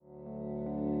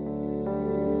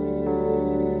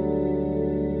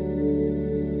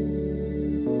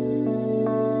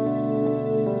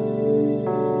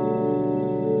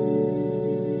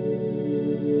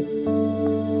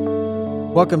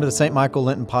Welcome to the St. Michael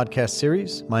Lenten Podcast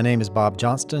Series. My name is Bob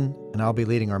Johnston, and I'll be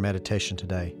leading our meditation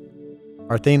today.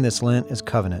 Our theme this Lent is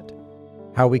Covenant,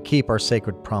 how we keep our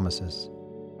sacred promises.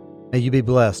 May you be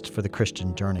blessed for the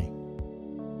Christian journey.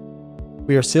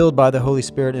 We are sealed by the Holy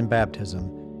Spirit in baptism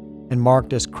and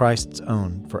marked as Christ's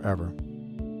own forever.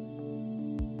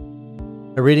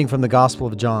 A reading from the Gospel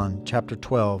of John, chapter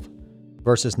 12,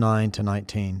 verses 9 to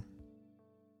 19.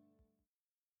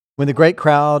 When the great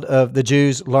crowd of the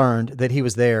Jews learned that he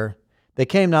was there, they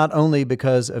came not only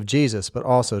because of Jesus, but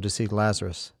also to see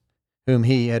Lazarus, whom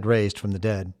he had raised from the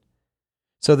dead.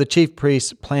 So the chief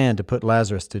priests planned to put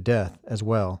Lazarus to death as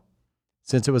well,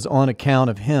 since it was on account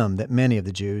of him that many of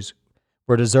the Jews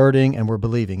were deserting and were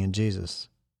believing in Jesus.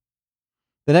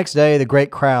 The next day, the great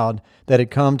crowd that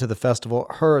had come to the festival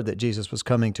heard that Jesus was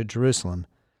coming to Jerusalem.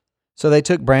 So they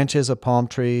took branches of palm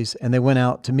trees, and they went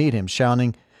out to meet him,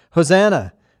 shouting,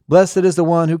 "Hosanna! Blessed is the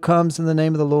one who comes in the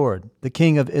name of the Lord, the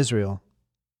King of Israel."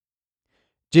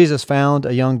 Jesus found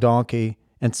a young donkey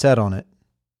and sat on it.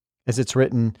 As it's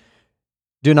written,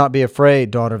 "Do not be afraid,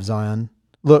 daughter of Zion.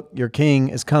 Look, your king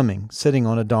is coming, sitting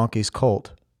on a donkey's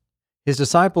colt." His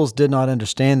disciples did not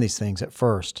understand these things at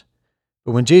first,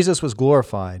 but when Jesus was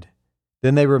glorified,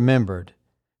 then they remembered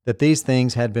that these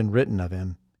things had been written of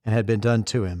him and had been done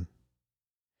to him.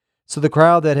 So the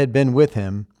crowd that had been with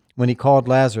him when he called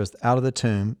Lazarus out of the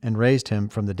tomb and raised him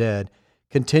from the dead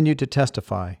continued to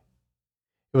testify.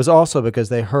 It was also because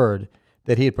they heard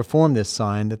that he had performed this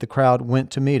sign that the crowd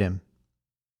went to meet him.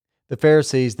 The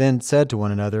Pharisees then said to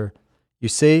one another, "You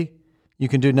see, you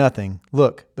can do nothing.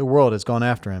 Look, the world has gone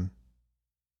after him."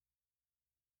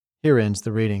 Here ends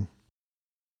the reading.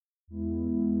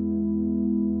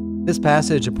 This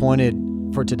passage appointed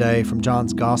for today from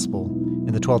John's Gospel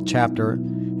in the 12th chapter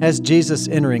has Jesus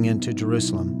entering into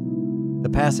Jerusalem. The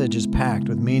passage is packed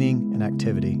with meaning and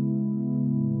activity.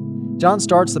 John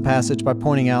starts the passage by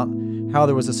pointing out how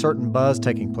there was a certain buzz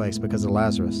taking place because of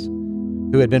Lazarus,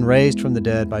 who had been raised from the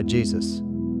dead by Jesus.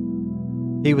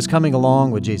 He was coming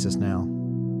along with Jesus now.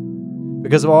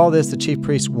 Because of all this, the chief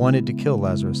priests wanted to kill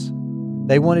Lazarus.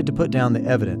 They wanted to put down the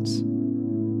evidence.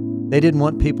 They didn't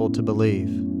want people to believe.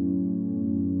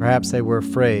 Perhaps they were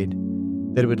afraid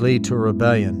that it would lead to a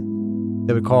rebellion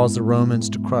that would cause the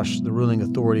Romans to crush the ruling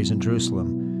authorities in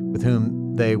Jerusalem, with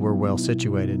whom they were well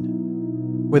situated.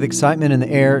 With excitement in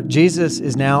the air, Jesus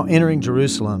is now entering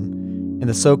Jerusalem in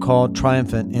the so-called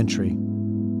triumphant entry.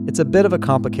 It's a bit of a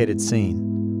complicated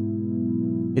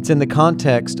scene. It's in the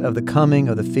context of the coming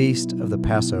of the feast of the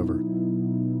Passover,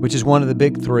 which is one of the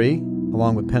big three,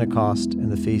 along with Pentecost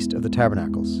and the Feast of the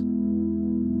Tabernacles.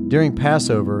 During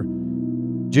Passover,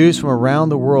 Jews from around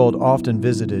the world often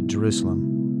visited Jerusalem.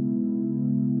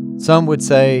 Some would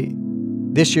say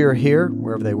this year here,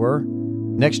 wherever they were,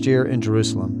 next year in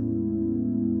Jerusalem.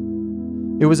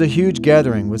 It was a huge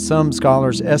gathering, with some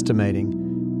scholars estimating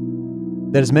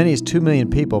that as many as 2 million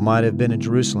people might have been in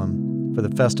Jerusalem for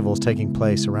the festivals taking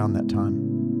place around that time.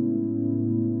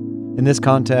 In this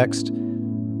context,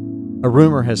 a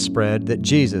rumor has spread that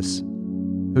Jesus,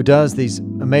 who does these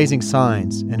amazing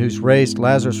signs and who's raised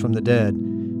Lazarus from the dead,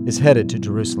 is headed to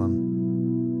Jerusalem.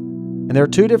 And there are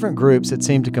two different groups that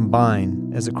seem to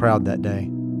combine as a crowd that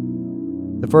day.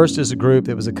 The first is a group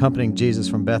that was accompanying Jesus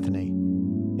from Bethany,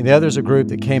 and the other is a group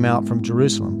that came out from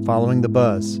Jerusalem following the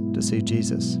buzz to see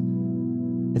Jesus.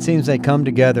 It seems they come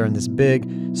together in this big,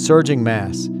 surging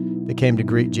mass that came to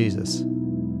greet Jesus.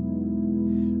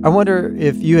 I wonder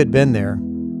if you had been there,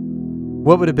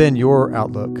 what would have been your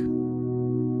outlook?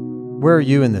 Where are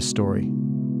you in this story?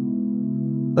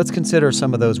 Let's consider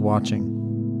some of those watching.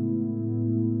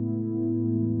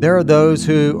 There are those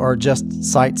who are just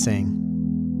sightseeing.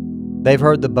 They've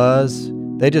heard the buzz.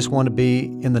 They just want to be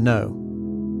in the know.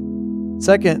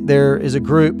 Second, there is a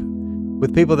group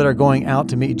with people that are going out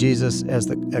to meet Jesus as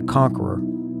a conqueror.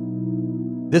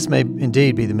 This may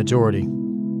indeed be the majority.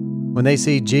 When they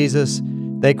see Jesus,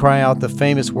 they cry out the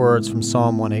famous words from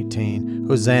Psalm 118,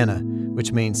 "Hosanna,"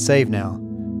 which means save now.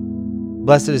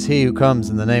 "Blessed is he who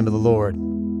comes in the name of the Lord."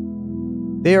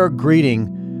 They are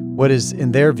greeting what is,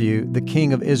 in their view, the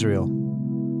King of Israel.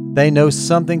 They know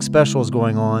something special is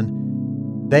going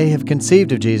on. They have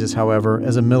conceived of Jesus, however,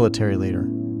 as a military leader.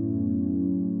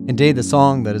 Indeed, the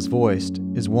song that is voiced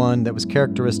is one that was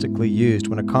characteristically used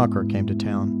when a conqueror came to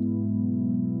town.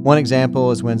 One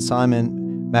example is when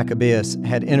Simon Maccabeus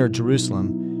had entered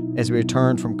Jerusalem as he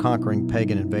returned from conquering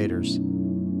pagan invaders.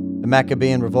 The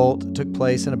Maccabean revolt took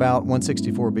place in about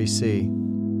 164 BC.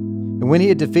 And when he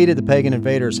had defeated the pagan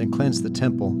invaders and cleansed the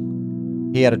temple,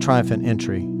 he had a triumphant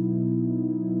entry.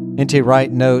 N.T.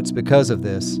 Wright notes because of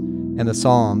this and the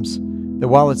Psalms that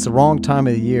while it's the wrong time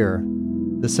of the year,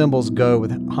 the symbols go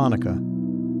with Hanukkah.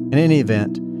 In any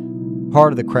event,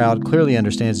 part of the crowd clearly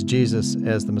understands Jesus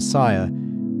as the Messiah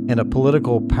in a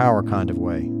political power kind of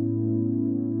way.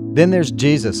 Then there's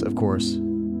Jesus, of course.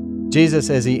 Jesus,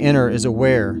 as he enters, is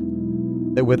aware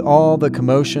that with all the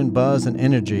commotion, buzz, and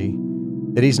energy,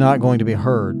 that he's not going to be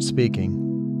heard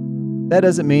speaking. That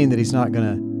doesn't mean that he's not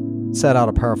going to set out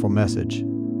a powerful message.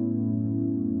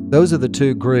 Those are the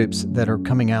two groups that are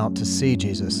coming out to see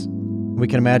Jesus. We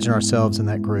can imagine ourselves in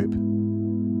that group.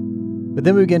 But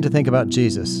then we begin to think about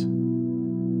Jesus.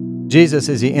 Jesus,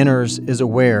 as he enters, is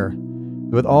aware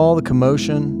that with all the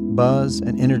commotion, buzz,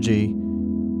 and energy,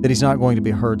 that he's not going to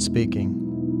be heard speaking.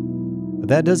 But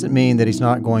that doesn't mean that he's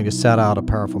not going to set out a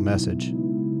powerful message.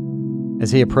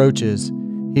 As he approaches,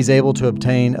 he's able to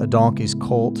obtain a donkey's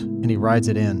colt, and he rides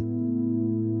it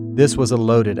in. This was a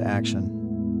loaded action.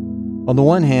 On the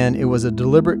one hand, it was a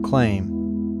deliberate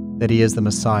claim that he is the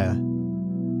Messiah,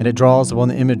 and it draws upon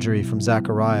the imagery from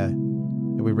Zechariah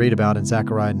that we read about in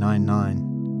Zechariah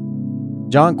 9:9.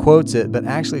 John quotes it, but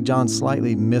actually John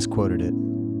slightly misquoted it.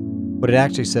 What it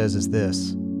actually says is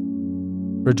this: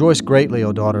 "Rejoice greatly,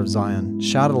 O daughter of Zion.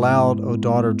 Shout aloud, O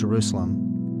daughter of Jerusalem.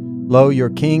 Lo, your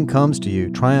king comes to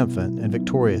you, triumphant and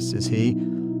victorious is he,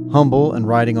 humble and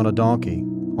riding on a donkey,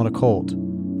 on a colt,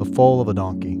 the foal of a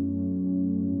donkey."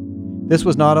 This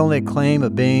was not only a claim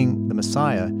of being the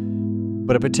Messiah,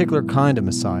 but a particular kind of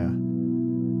Messiah.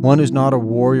 One who's not a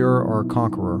warrior or a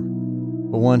conqueror,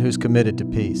 but one who's committed to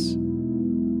peace.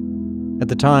 At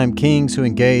the time, kings who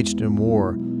engaged in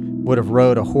war would have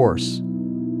rode a horse,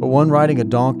 but one riding a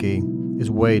donkey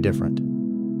is way different.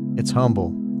 It's humble,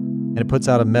 and it puts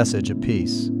out a message of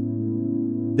peace.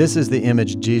 This is the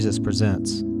image Jesus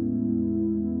presents.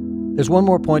 There's one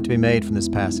more point to be made from this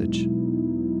passage.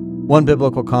 One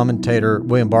biblical commentator,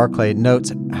 William Barclay,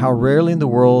 notes how rarely in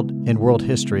world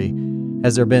history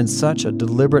has there been such a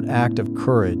deliberate act of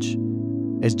courage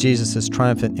as Jesus'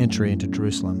 triumphant entry into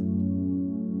Jerusalem.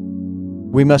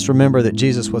 We must remember that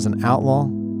Jesus was an outlaw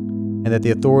and that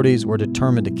the authorities were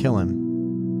determined to kill him.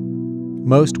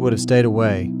 Most would have stayed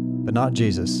away, but not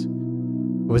Jesus.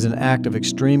 It was an act of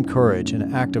extreme courage,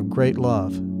 an act of great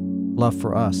love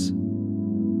for us.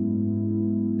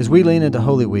 As we lean into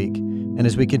Holy Week, and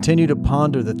as we continue to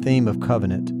ponder the theme of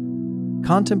covenant,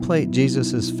 contemplate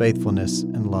Jesus' faithfulness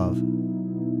and love.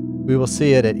 We will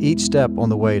see it at each step on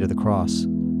the way to the cross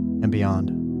and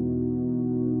beyond.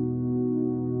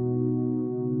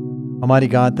 Almighty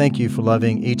God, thank you for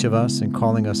loving each of us and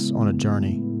calling us on a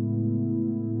journey.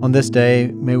 On this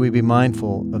day, may we be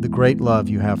mindful of the great love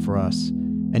you have for us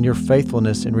and your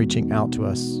faithfulness in reaching out to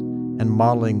us and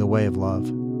modeling the way of love.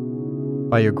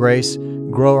 By your grace,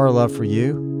 grow our love for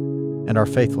you and our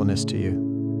faithfulness to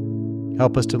you.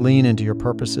 Help us to lean into your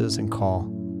purposes and call.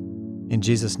 In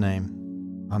Jesus' name,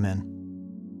 amen.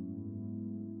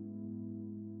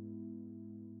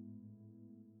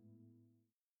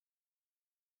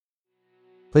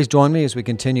 Please join me as we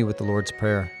continue with the Lord's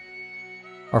Prayer.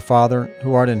 Our Father,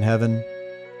 who art in heaven,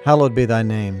 hallowed be thy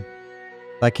name.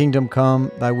 Thy kingdom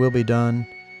come, thy will be done,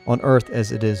 on earth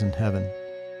as it is in heaven.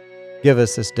 Give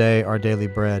us this day our daily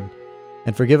bread,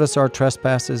 and forgive us our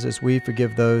trespasses as we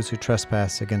forgive those who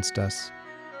trespass against us.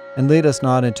 And lead us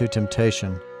not into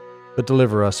temptation, but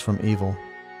deliver us from evil.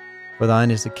 For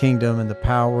thine is the kingdom and the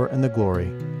power and the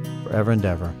glory, forever and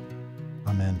ever.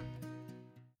 Amen.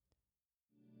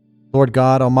 Lord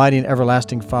God, almighty and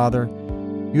everlasting Father,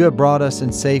 you have brought us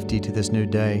in safety to this new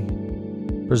day.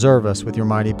 Preserve us with your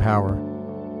mighty power,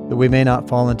 that we may not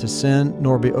fall into sin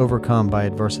nor be overcome by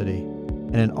adversity.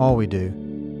 And in all we do,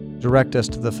 direct us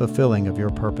to the fulfilling of your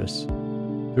purpose.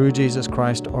 Through Jesus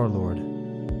Christ our Lord.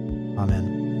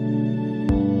 Amen.